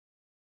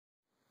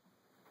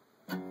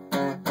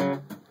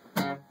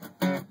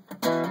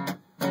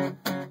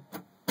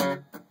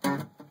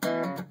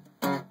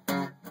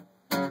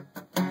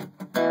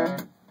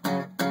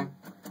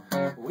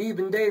We've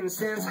been dating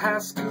since high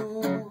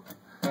school,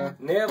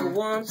 never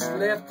once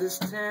left this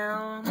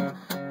town.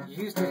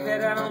 Used to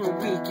head out on the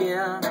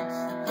weekends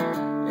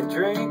and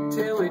drink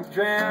till we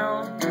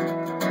drowned.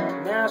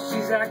 Now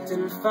she's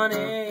acting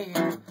funny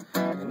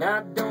and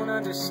I don't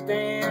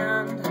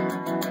understand.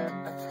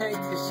 I think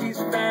that she's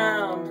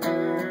found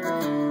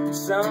her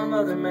some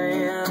other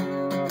man.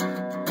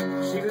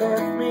 She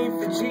left me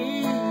for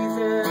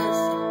Jesus,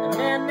 and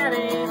man, that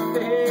ain't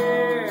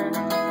fair.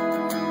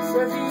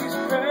 Says he's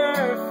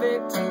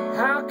perfect,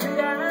 how could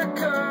I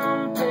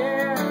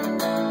compare?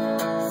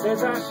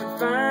 Says I should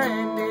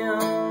find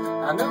him,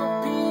 I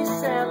know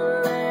peace at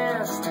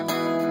last.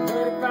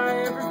 But if I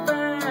ever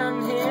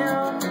find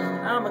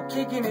him, I'ma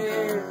kick in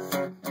his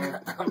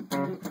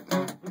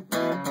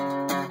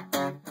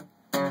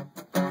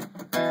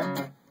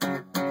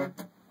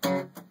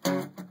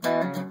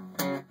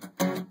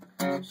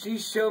She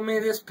showed me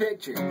this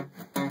picture,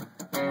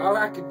 all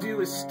I could do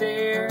was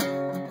stare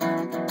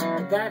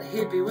at that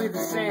hippie with the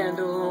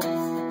sandals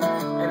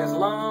and his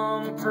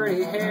long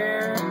pretty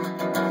hair.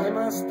 They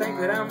must think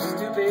that I'm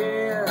stupid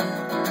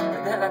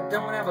and that I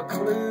don't have a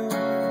clue.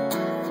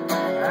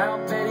 I'll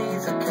bet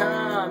he's a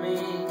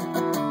commie,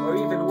 or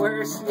even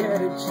worse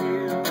yet, a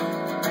Jew.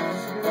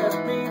 She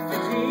left me for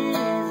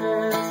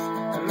Jesus,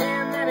 a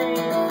man that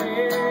ain't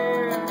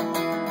fair.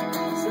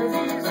 Says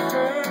he's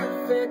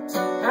perfect,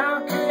 how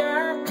could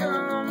I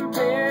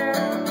compare?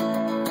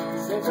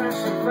 Says I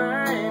should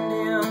find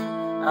him,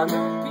 I'll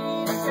know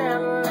peace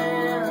at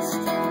last.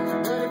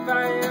 But if I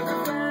ever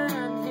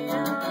find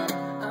him,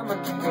 I'ma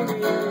kick in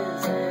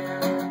his ass.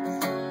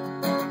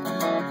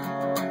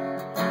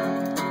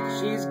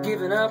 She's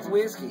given up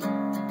whiskey,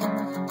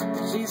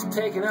 she's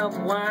taken up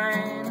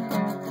wine.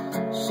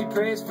 She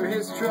prays for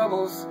his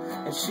troubles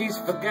and she's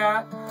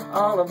forgot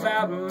all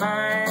about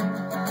mine.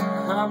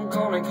 I'm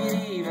gonna get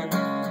even,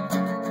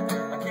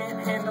 I can't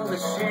handle the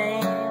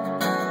shame.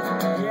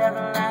 Yeah,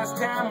 the last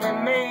time we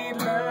made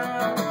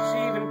love, she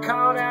even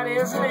called out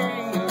his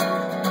name.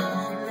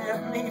 She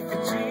left me for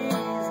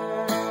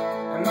Jesus,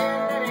 a man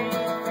that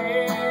ain't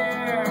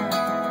fair.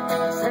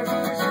 Says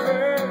he's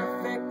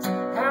perfect,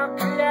 how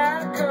could I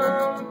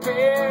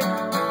compare?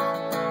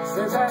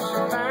 Says I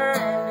should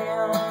find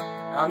him,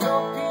 I'll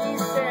know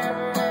peace at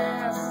last.